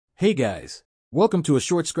Hey guys, welcome to a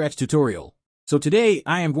short Scratch tutorial. So today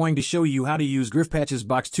I am going to show you how to use Grifpatch's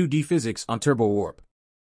Box2D physics on TurboWarp.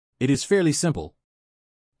 It is fairly simple.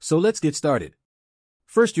 So let's get started.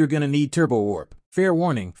 First you're gonna need TurboWarp. Fair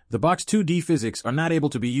warning, the Box2D physics are not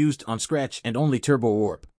able to be used on Scratch and only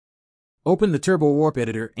TurboWarp. Open the TurboWarp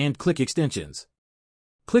editor and click Extensions.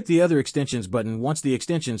 Click the Other Extensions button once the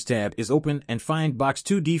Extensions tab is open and find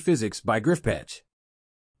Box2D Physics by Grifpatch.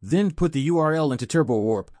 Then put the URL into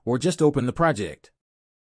TurboWarp or just open the project.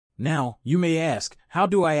 Now, you may ask, how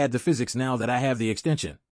do I add the physics now that I have the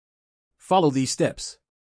extension? Follow these steps.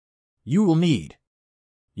 You will need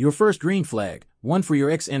your first green flag, one for your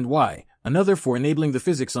X and Y, another for enabling the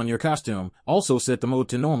physics on your costume. Also set the mode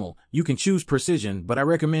to normal. You can choose precision, but I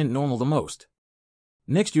recommend normal the most.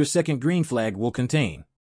 Next, your second green flag will contain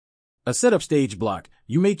a setup stage block.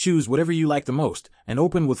 You may choose whatever you like the most. An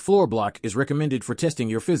open with floor block is recommended for testing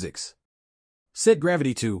your physics. Set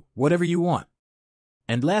gravity to whatever you want.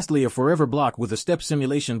 And lastly, a forever block with a step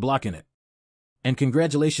simulation block in it. And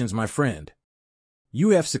congratulations, my friend. You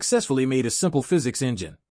have successfully made a simple physics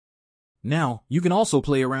engine. Now, you can also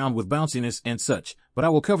play around with bounciness and such, but I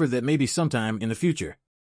will cover that maybe sometime in the future.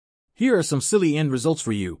 Here are some silly end results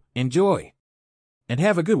for you. Enjoy! And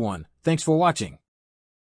have a good one. Thanks for watching.